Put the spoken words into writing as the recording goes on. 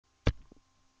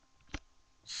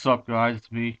Sup guys,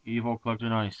 it's me, Evil Collector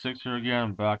 96 here again.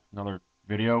 I'm back with another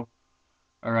video.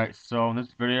 Alright, so in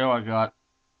this video I got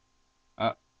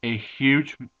a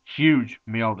huge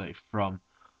mail day from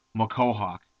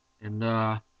mkohawk. And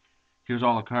here's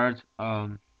all the cards.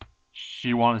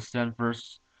 She wanted to send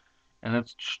first, and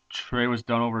this trade was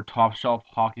done over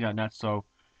topshelfhockey.net, so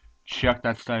check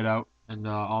that site out, and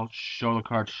I'll show the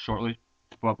cards shortly.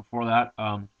 But before that,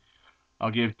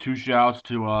 I'll give two shoutouts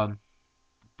to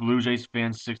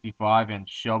BlueJaysFan65 and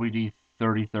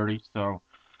Shelbydee3030. So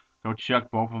go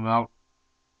check both of them out.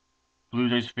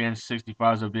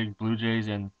 BlueJaysFan65 is a big Blue Jays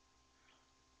and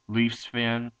Leafs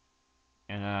fan,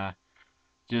 and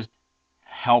just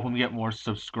help him get more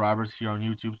subscribers here on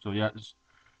YouTube. So yeah,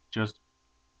 just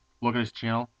look at his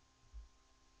channel,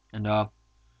 and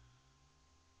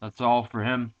that's all for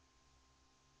him.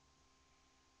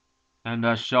 And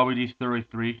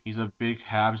Shelbydee3030, he's a big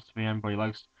Habs fan, but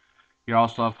he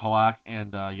also have Halak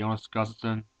and Jonas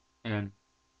Gustafsson and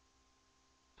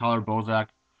Tyler Bozak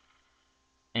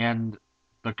and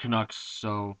the Canucks.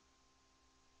 So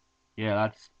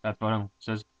yeah, that's what him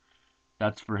says.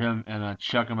 That's for him, and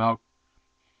check him out,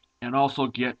 and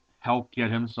also help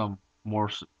get him some more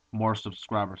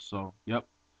subscribers. So yep,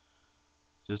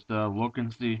 just look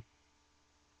and see.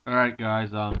 All right, guys.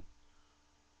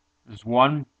 There's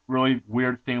one really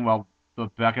weird thing about the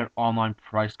Beckett Online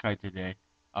Price guide today.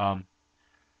 Um,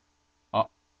 uh,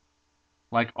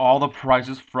 like all the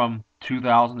prices from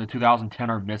 2000 to 2010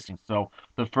 are missing. So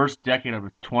the first decade of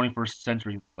the 21st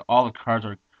century, all the cards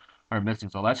are missing.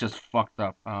 So that's just fucked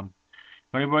up. If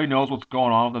anybody knows what's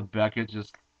going on with the Beckett,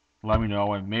 just let me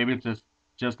know. And maybe it's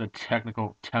just a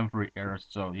technical temporary error.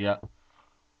 So yeah.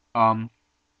 Um,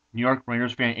 New York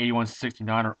Rangers fan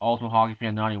 8169 or Ultimate Hockey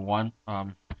fan 91.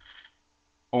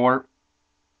 Or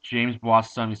James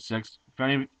Boss 76.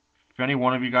 If any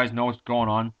one of you guys know what's going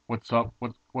on, what's up,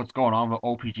 what's going on with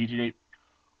OPG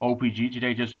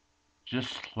today,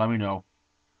 just let me know.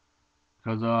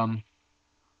 Cause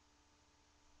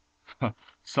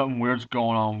something weird's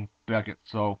going on with Beckett.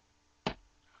 So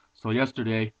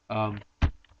yesterday I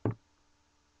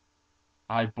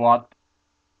bought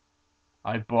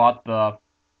the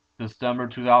December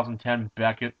 2010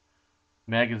 Beckett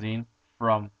magazine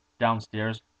from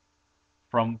downstairs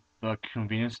from the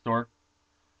convenience store,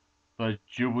 the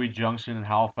Jubilee Junction in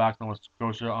Halifax, Nova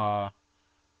Scotia.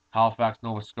 Halifax,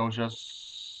 Nova Scotia,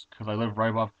 because I live right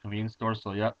above the convenience store.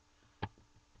 So yep,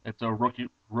 it's a rookie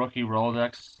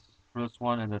Rolodex for this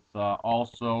one, and it's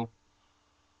also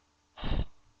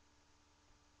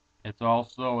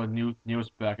a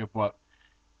newest Beckett, but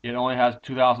it only has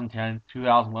 2010,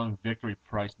 2011 victory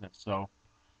price in it. So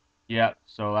yeah,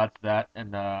 so that's that,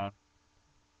 and I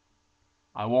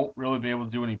won't really be able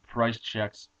to do any price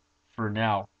checks for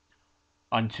now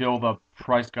until the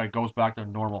price guide goes back to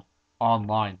normal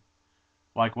online,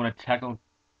 like when a technical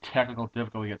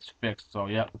difficulty gets fixed. So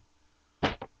yep.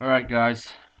 All right, guys,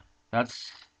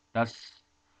 that's that's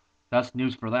that's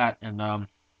news for that. And I'm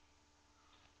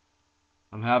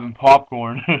having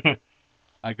popcorn.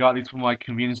 I got these from my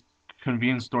convenience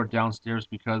store downstairs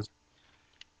because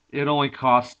it only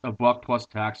costs $1 plus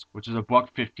tax, which is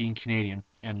 $1.15 Canadian,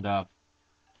 and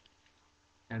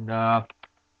it's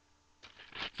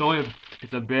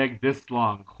a bag this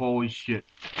long. Holy shit!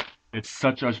 It's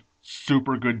such a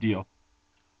super good deal.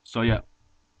 So yeah.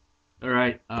 All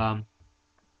right. Ah,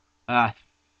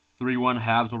 3-1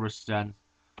 Habs over Sens.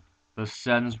 The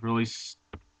Sens really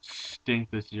stink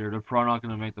this year. They're probably not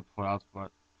going to make the playoffs,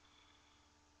 but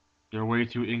they're way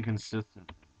too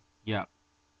inconsistent. Yeah.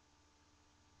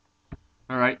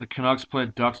 Alright, the Canucks play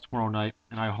the Ducks tomorrow night,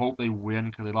 and I hope they win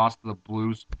because they lost to the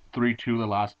Blues 3-2 the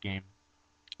last game.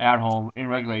 At home, in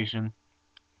regulation.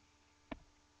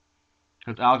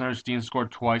 Because Alexander Steen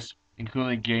scored twice,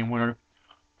 including a game winner,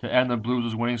 to end the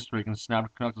Blues' winning streak and snap the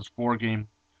Canucks' four-game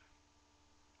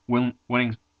winning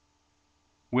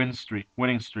streak.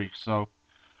 So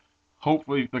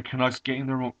hopefully the Canucks gain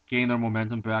their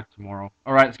momentum back tomorrow.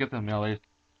 Alright, let's get the mail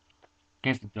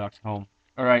against the Ducks home.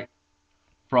 Alright,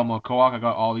 from co-op I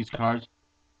got all these cards.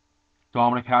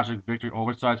 Dominic Hasek victory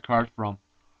oversized card from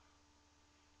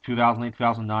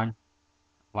 2008-2009.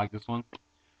 Like this one.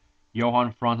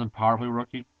 Johan Franzen power play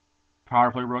rookie,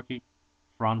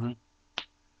 Franzen.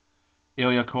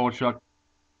 Ilya Kovalchuk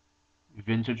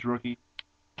vintage rookie,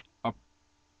 uh,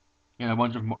 and a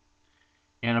bunch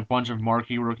of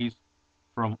marquee rookies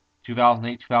from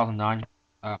 2008-2009.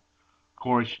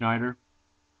 Corey Schneider,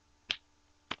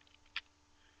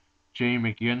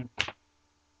 Jamie McGinn,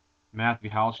 Matthew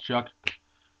Halschuk,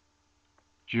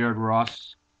 Jared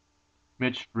Ross,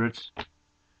 Mitch Fritz,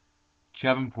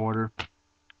 Kevin Porter,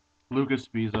 Lucas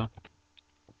Spiza,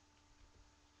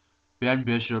 Ben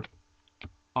Bishop,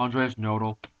 Andreas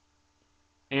Nodal,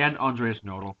 and Andreas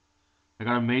Nodal. I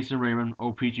got a Mason Raymond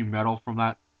OPG medal from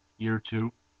that year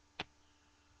too.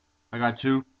 I got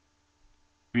two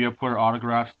Via Player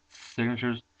autographs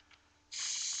signatures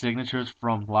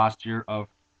from last year of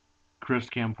Chris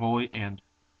Campoli and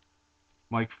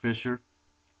Mike Fisher.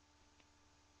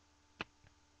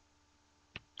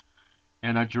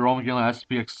 And a Jerome Gillen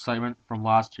SP Excitement from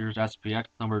last year's SPX,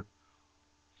 numbered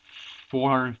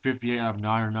 458 out of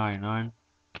 999.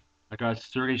 I got a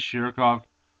Sergei Shirokov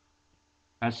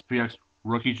SPX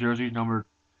rookie jersey, numbered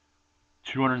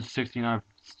 216 out of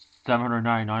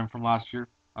 799 from last year.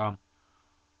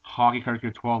 Hockey card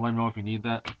get 12, let me know if you need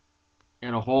that.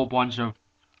 And a whole bunch of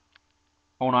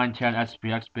 0910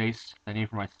 SPX base I need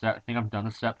for my set. I think I'm done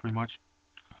the set pretty much.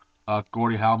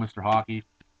 Gordie Howe, Mr. Hockey.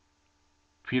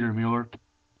 Peter Mueller.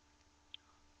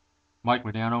 Mike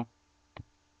Modano.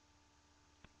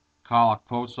 Kyle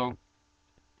Okposo.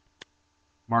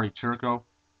 Marty Turco.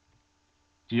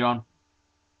 Dion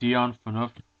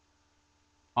Phaneuf.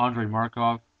 Andre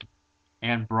Markov.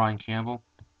 And Brian Campbell.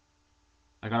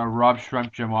 I got a Rob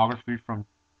Schremp gemography from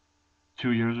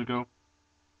 2 years ago.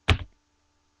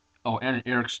 Oh, and an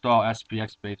Eric Stahl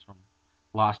SPX base from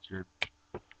last year.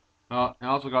 I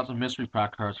also got some mystery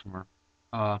pack cards from her.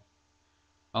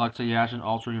 Alexei Yashin,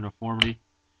 Ultra Uniformity.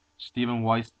 Stephen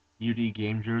Weiss, UD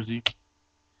Game Jersey.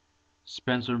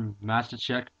 Spencer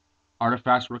Masticek,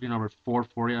 Artifacts rookie number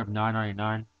 440 out of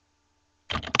 999.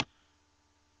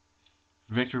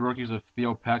 Victory rookies of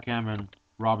Theo Peckham and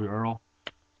Robbie Earl.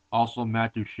 Also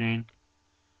Matt Duchesne.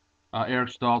 Eric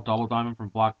Stahl, Double Diamond from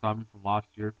Black Diamond from last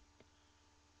year.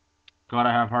 Gotta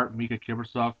Have Heart, Mika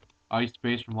Kiprusoff. Ice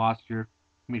base from last year,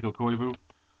 Mikko Koivu.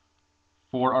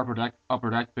 4 upper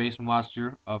deck base from last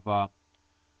year of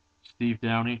Steve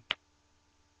Downey,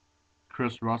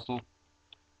 Chris Russell,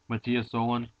 Matthias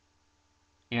Solon,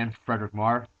 and Frederick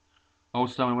Marr.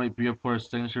 07 weight Via Player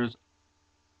signatures,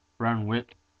 Brennan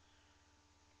Witt.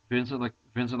 Vincent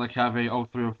LeCave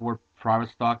 0304 private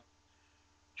stock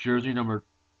jersey number,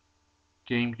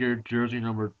 Game Gear jersey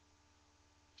number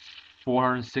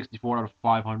 464 out of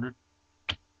 500.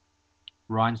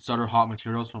 Ryan Sutter hot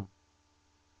materials from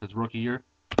his rookie year.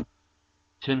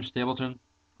 Tim Stapleton,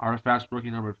 Artifacts rookie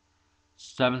number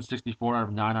 764 out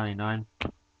of 999.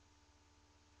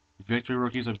 Victory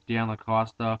rookies of Dan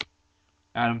LaCosta,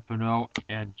 Adam Pinot,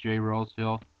 and Jay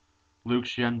Rosehill. Luke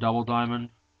Shen, Double Diamond.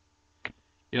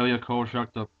 Ilya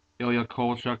Kovalchuk,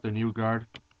 the new guard.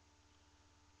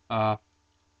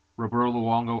 Roberto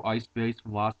Luongo, Ice base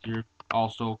from last year.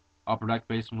 Also, upper deck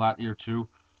base from last year too,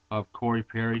 of Corey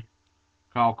Perry,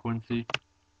 Kyle Quincy,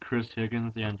 Chris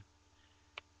Higgins, and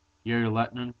Yuri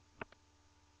Lettinen.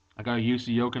 I got a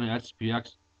UC Jokinen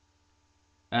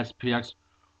SPX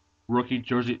rookie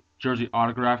jersey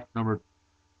autograph number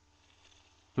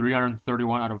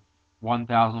 331 out of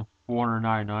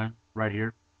 1,499 right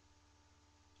here.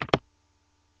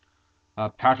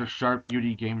 Patrick Sharp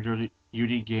UD game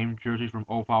jersey from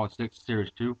 0506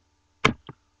 Series 2.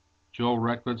 Joel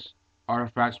Recklitz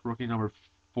Artifacts rookie number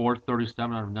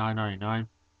 437 out of 999.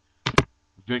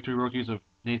 Victory rookies of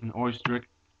Nathan Oystrick,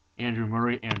 Andrew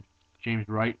Murray, and James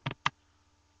Wright.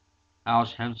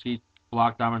 Alex Hemsky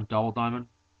Black Diamond, Double Diamond.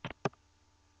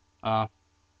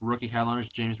 Rookie headliners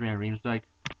James Van Riemsdyk.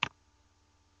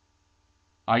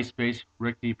 Ice base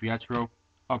Rick DiPietro.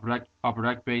 Upper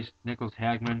deck base Nicholas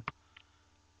Hagman.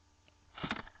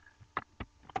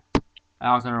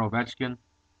 Alexander Ovechkin,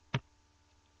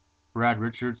 Brad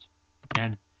Richards,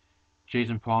 and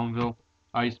Jason Palmville.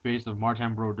 Ice base of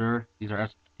Martin Brodeur. These are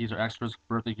extras,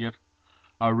 birthday gifts.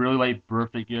 Really late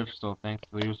birthday gifts, so thanks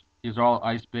to these. These are all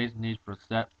ice base needs for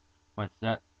my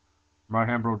set.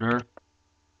 Martin Brodeur,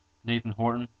 Nathan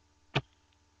Horton,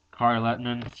 Kari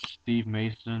Lettinen, Steve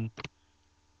Mason,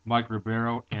 Mike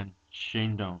Ribeiro, and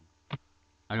Shane Doan.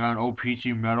 I got an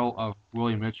OPG medal of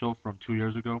Willie Mitchell from 2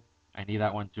 years ago. I need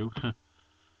that one too.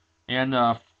 And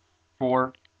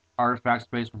 4 artifact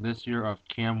space from this year of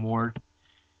Cam Ward,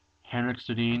 Henrik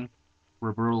Sedin,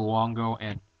 Roberto Luongo,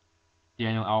 and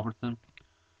Daniel Albertson.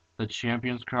 The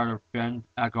Champions card of Ben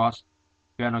Agosto.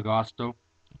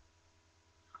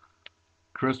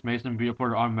 Chris Mason, Via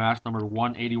Porter Unmasked, number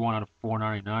 181 out of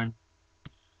 499.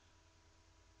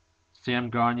 Sam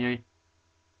Gagne,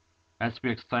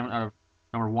 SB Excitement out of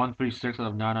number 136 out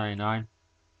of 999.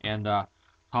 And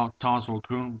Thomas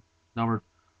Wilcoon, number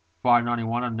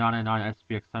 591 and 999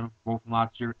 SPX 7, both from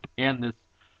last year. And this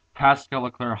Pascal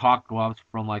Leclerc Hawk gloves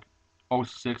from like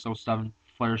 06, 07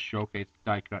 Flair Showcase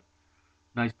die cut.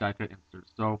 Nice die cut insert.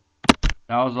 So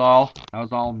that was all.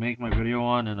 I'll make my video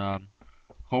on, and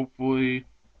hopefully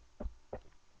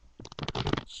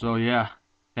So yeah,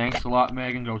 thanks a lot,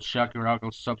 Megan. Go check her out. Go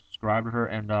subscribe to her,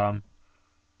 and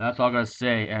that's all I gotta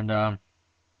say. And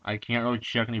I can't really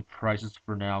check any prices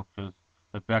for now because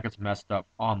the Beckett's messed up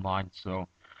online. So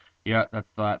yeah, that's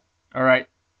that. All right,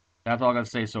 that's all I gotta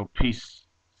say. So peace.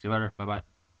 See you later. Bye bye.